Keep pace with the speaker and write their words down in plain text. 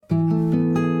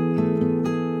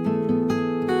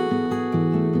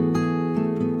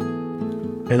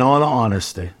In all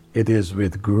honesty, it is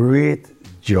with great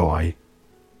joy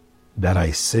that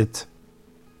I sit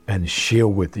and share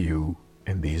with you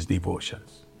in these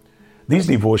devotions. These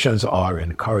devotions are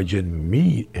encouraging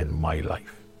me in my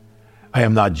life. I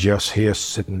am not just here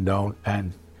sitting down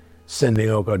and sending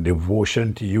out a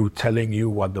devotion to you, telling you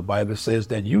what the Bible says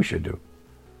that you should do.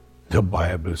 The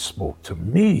Bible spoke to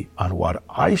me on what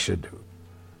I should do.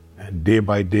 And day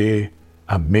by day,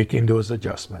 I'm making those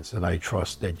adjustments, and I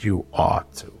trust that you are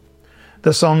too. The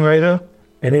songwriter,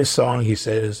 in his song, he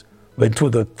says, "When to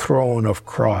the throne of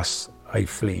cross I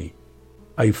flee,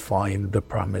 I find the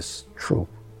promise true.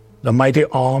 The mighty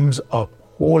arms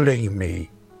upholding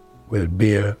me will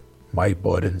bear my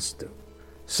burdens too.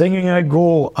 Singing I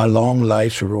go along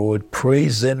life's road,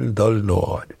 praising the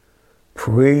Lord,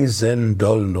 praising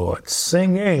the Lord.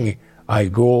 Singing I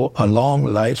go along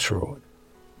life's road,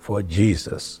 for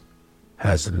Jesus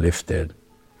has lifted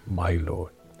my load."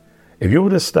 If you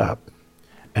were to stop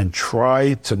and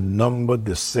try to number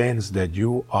the sins that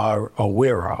you are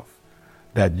aware of,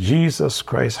 that Jesus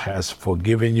Christ has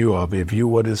forgiven you of, if you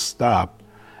were to stop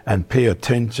and pay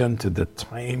attention to the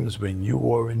times when you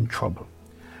were in trouble,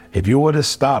 if you were to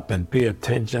stop and pay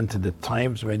attention to the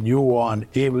times when you were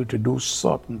unable to do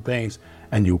certain things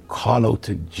and you call out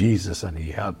to Jesus and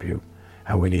he helped you,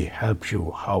 and when he helps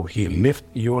you, how he lifts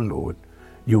your load,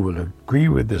 you will agree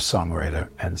with the songwriter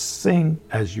and sing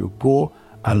as you go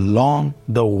along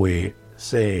the way,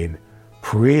 saying,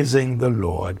 praising the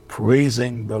Lord,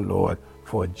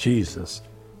 for Jesus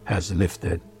has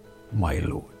lifted my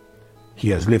load. He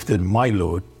has lifted my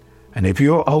load, and if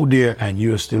you're out there and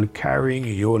you're still carrying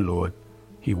your load,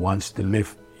 he wants to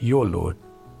lift your load,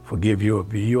 forgive you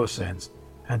of your sins,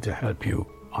 and to help you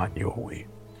on your way.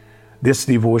 This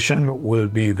devotion will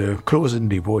be the closing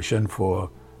devotion for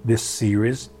this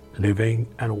series, Living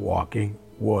and Walking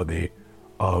Worthy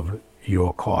of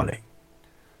Your Calling.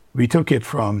 We took it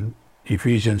from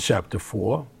Ephesians chapter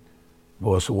 4,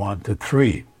 verse 1 to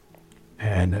 3,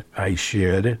 and I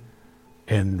shared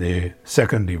in the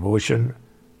second devotion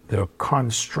the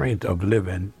constraint of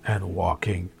living and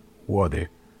walking worthy.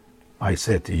 I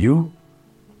said to you,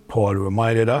 Paul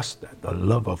reminded us that the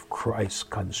love of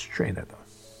Christ constraineth us,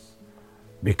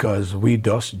 because we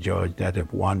thus judge that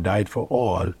if one died for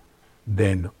all,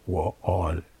 then we're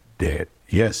all dead.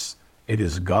 Yes, it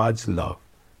is God's love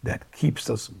that keeps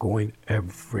us going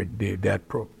every day, that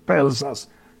propels us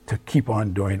to keep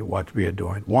on doing what we are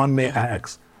doing. One may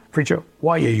ask, preacher,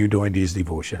 why are you doing these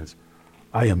devotions?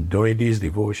 I am doing these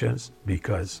devotions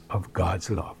because of God's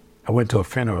love. I went to a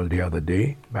funeral the other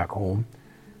day back home,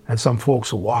 and some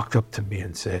folks walked up to me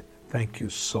and said, thank you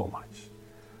so much.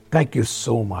 Thank you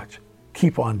so much.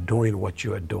 Keep on doing what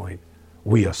you are doing.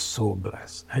 We are so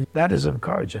blessed. And that is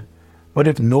encouraging. But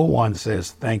if no one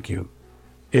says thank you,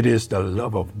 it is the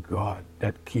love of God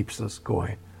that keeps us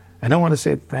going. And I want to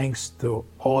say thanks to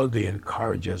all the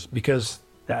encouragers, because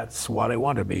that's what I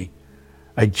want to be.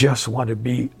 I just want to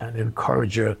be an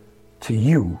encourager to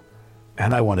you.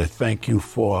 And I want to thank you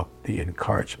for the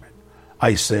encouragement.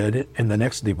 I said in the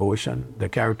next devotion, the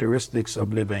characteristics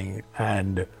of living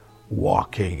and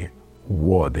walking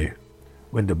worthy.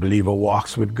 When the believer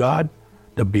walks with God,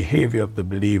 the behavior of the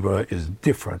believer is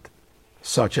different,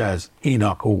 such as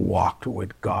Enoch, who walked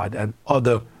with God, and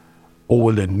other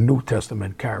Old and New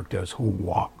Testament characters who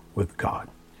walk with God.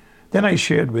 Then I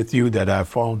shared with you that I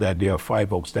found that there are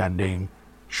 5 outstanding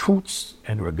truths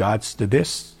in regards to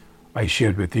this. I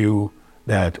shared with you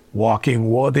that walking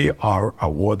worthy or a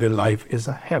worthy life is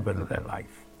a heavenly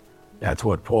life. That's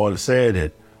what Paul said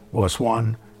in verse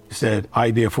 1. He said,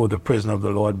 I therefore, the prisoner of the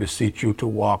Lord, beseech you to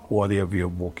walk worthy of your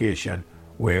vocation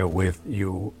wherewith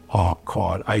you are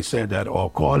called. I said that our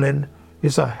calling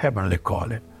is a heavenly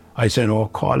calling. I said our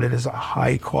calling is a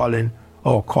high calling.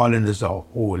 Our calling is a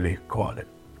holy calling.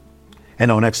 In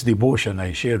our next devotion,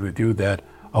 I shared with you that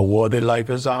a worthy life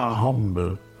is a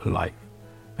humble life.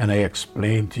 And I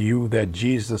explained to you that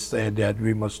Jesus said that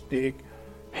we must take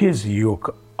his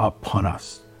yoke upon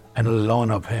us and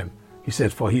learn of him. He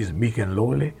said, for he is meek and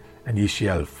lowly, and ye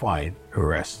shall find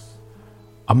rest.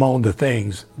 Among the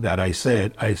things that I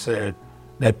said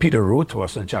that Peter wrote to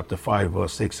us in chapter 5,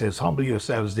 verse 6 says, humble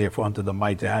yourselves therefore unto the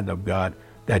mighty hand of God,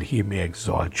 that he may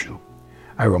exalt you.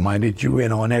 I reminded you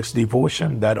in our next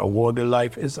devotion that a worthy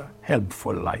life is a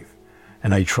helpful life.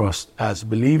 And I trust as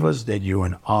believers that you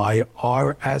and I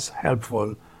are as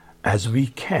helpful as we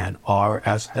can, are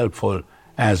as helpful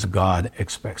as God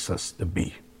expects us to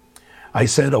be. I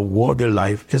said a worthy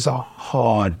life is a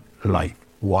hard life.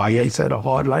 Why I said a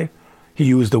hard life? He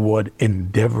used the word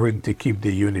endeavoring to keep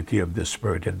the unity of the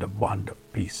Spirit in the bond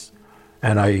of peace.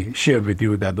 And I shared with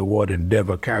you that the word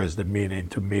endeavor carries the meaning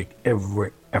to make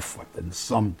every effort, and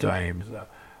sometimes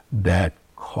that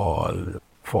called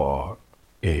for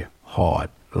a hard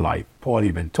life. Paul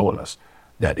even told us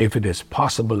that if it is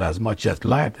possible, as much as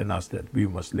lieth in us, that we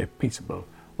must live peaceable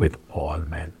with all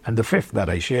men. And the fifth that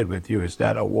I shared with you is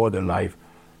that a worthy life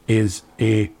is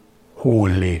a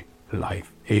holy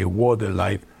life. A worthy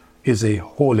life is a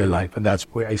holy life. And that's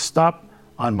where I stopped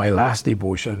on my last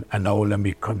devotion. And now let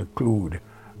me conclude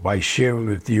by sharing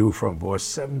with you from verse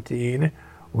 17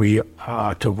 we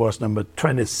are to verse number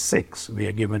 26. We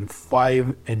are given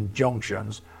 5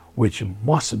 injunctions which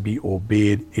must be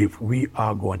obeyed if we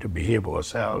are going to behave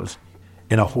ourselves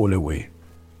in a holy way.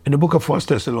 In the book of 1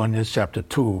 Thessalonians chapter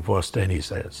 2, verse 10, he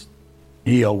says,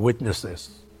 "Ye are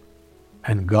witnesses,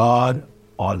 and God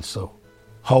also,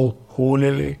 how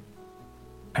holily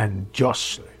and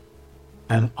justly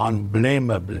and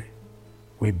unblameably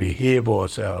we behave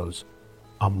ourselves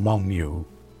among you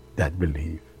that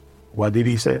believe." What did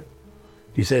he say?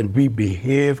 He said, we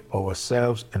behave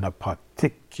ourselves in a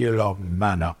particular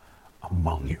manner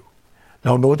among you.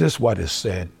 Now notice what is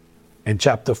said in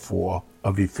chapter 4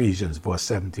 of Ephesians, verse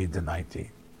 17 to 19.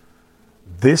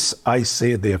 "This I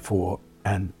say therefore,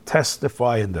 and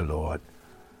testify in the Lord,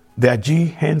 that ye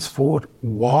henceforth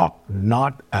walk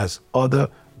not as other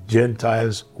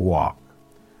Gentiles walk,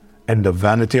 in the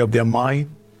vanity of their mind,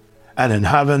 and in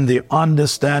having the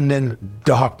understanding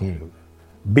darkened,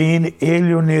 being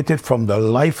alienated from the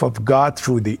life of God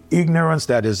through the ignorance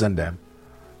that is in them,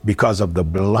 because of the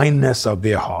blindness of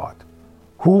their heart,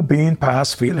 who being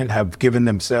past feeling have given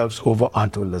themselves over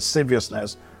unto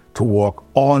lasciviousness to walk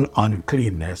all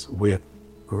uncleanness with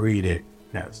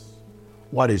greediness."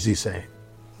 What is he saying?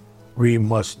 We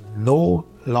must no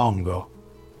longer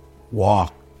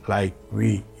walk like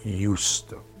we used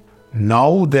to.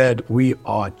 Now that we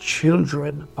are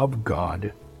children of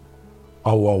God,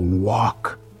 our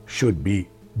walk should be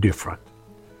different.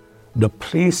 The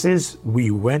places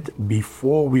we went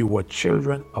before we were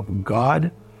children of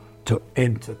God to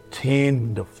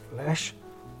entertain the flesh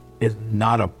is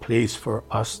not a place for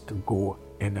us to go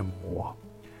anymore.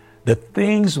 The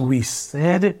things we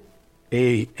said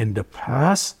in the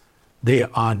past, they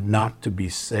are not to be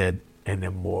said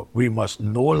anymore. We must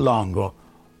no longer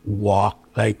walk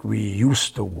like we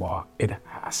used to walk. It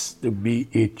has to be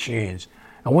a change.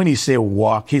 And when he say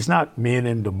walk, he's not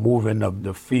meaning the moving of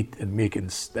the feet and making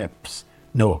steps.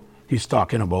 No, he's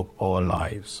talking about our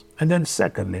lives. And then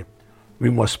secondly, we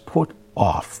must put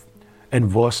off. In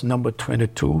verse number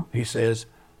 22, he says,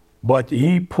 "But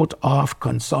ye put off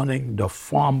concerning the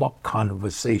former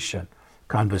conversation."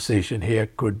 Conversation here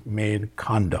could mean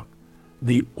conduct.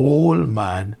 "The old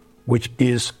man, which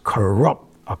is corrupt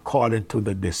according to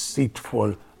the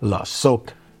deceitful lust." So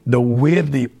the way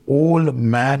the old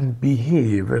man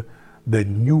behaved, the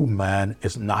new man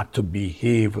is not to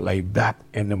behave like that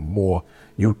anymore.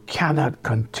 You cannot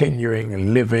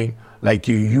continuing living like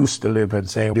you used to live and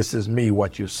saying, "This is me,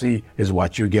 what you see is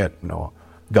what you get." No,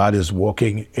 God is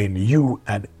working in you,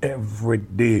 and every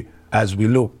day as we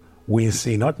look, we ain't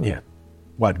seen nothing yet.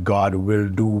 What God will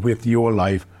do with your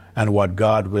life and what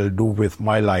God will do with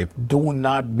my life. Do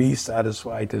not be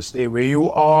satisfied to stay where you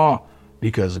are,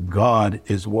 because God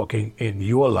is working in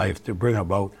your life to bring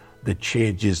about the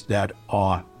changes that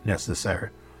are necessary.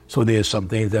 So there's some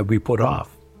things that we put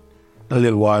off. In a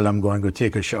little while, I'm going to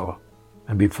take a shower.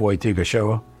 And before I take a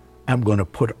shower, I'm going to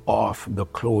put off the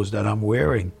clothes that I'm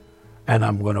wearing. And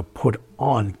I'm going to put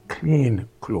on clean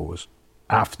clothes.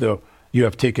 After you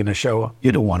have taken a shower,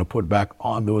 you don't want to put back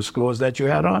on those clothes that you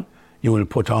had on. You will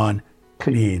put on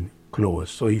clean clothes.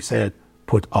 So he said,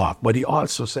 put off. But he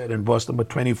also said in verse number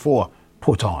 24,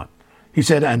 put on. He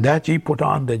said, "And that ye put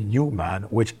on the new man,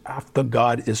 which after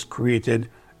God is created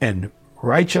in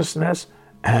righteousness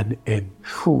and in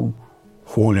true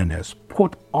holiness."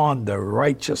 Put on the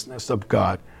righteousness of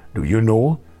God. Do you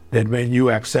know that when you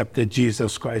accepted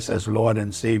Jesus Christ as Lord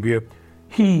and Savior,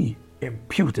 he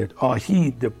imputed or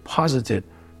he deposited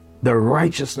the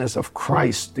righteousness of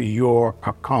Christ to your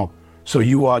account. So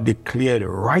you are declared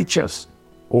righteous,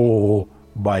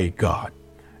 by God.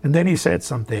 And then he said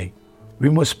something. We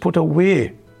must put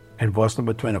away, in verse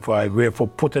number 25, wherefore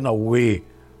putting away,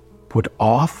 put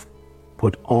off,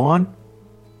 put on,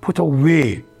 put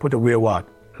away. Put away what?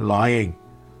 Lying.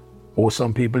 Or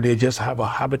some people, they just have a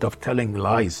habit of telling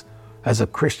lies. As a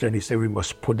Christian, he said we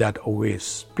must put that away.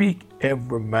 Speak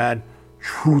every man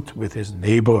truth with his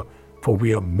neighbor, for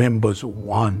we are members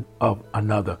one of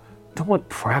another. Don't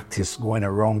practice going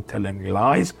around telling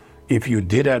lies. If you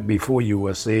did that before you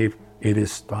were saved, it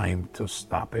is time to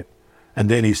stop it. And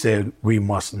then he said, we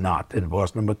must not. In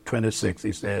verse number 26,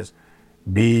 he says,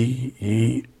 Be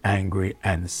ye angry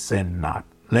and sin not.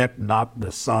 Let not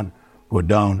the sun go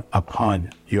down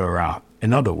upon your wrath.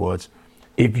 In other words,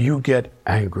 if you get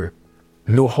angry,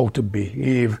 know how to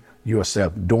behave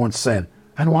yourself. Don't sin.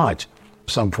 And watch.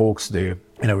 Some folks, they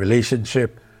in a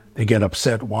relationship, they get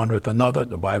upset one with another.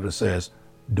 The Bible says,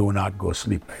 do not go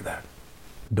sleep like that.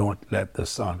 Don't let the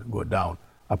sun go down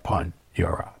upon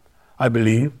your wrath. I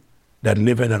believe that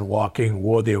living and walking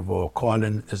worthy of our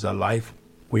calling is a life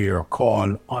we are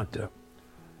called unto.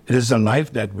 It is a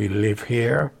life that we live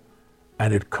here,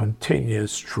 and it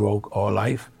continues throughout our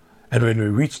life. And when we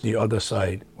reach the other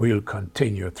side, we'll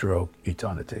continue throughout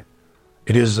eternity.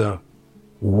 It is a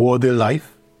worthy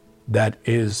life that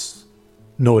is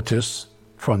noticed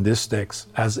from this text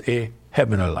as a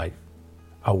heavenly life.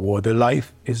 A worthy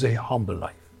life is a humble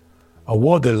life. A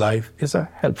worthy life is a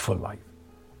helpful life.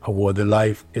 A worthy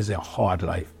life is a hard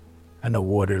life. And a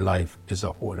worthy life is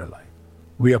a holy life.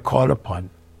 We are called upon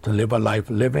to live a life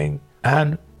living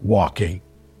and walking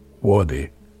worthy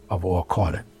of our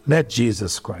calling. Let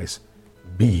Jesus Christ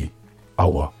be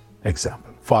our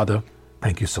example. Father,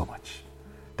 thank you so much.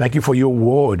 Thank you for your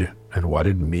word and what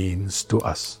it means to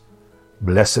us.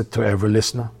 Bless it to every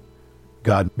listener.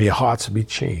 God, may hearts be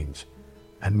changed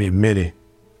and may many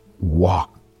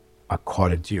walk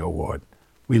according to your word.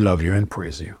 We love you and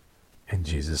praise you. In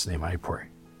Jesus' name I pray.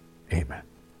 Amen.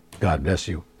 God bless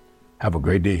you. Have a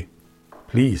great day.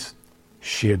 Please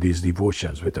share these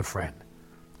devotions with a friend.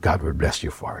 God will bless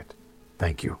you for it.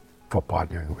 Thank you for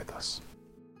partnering with us.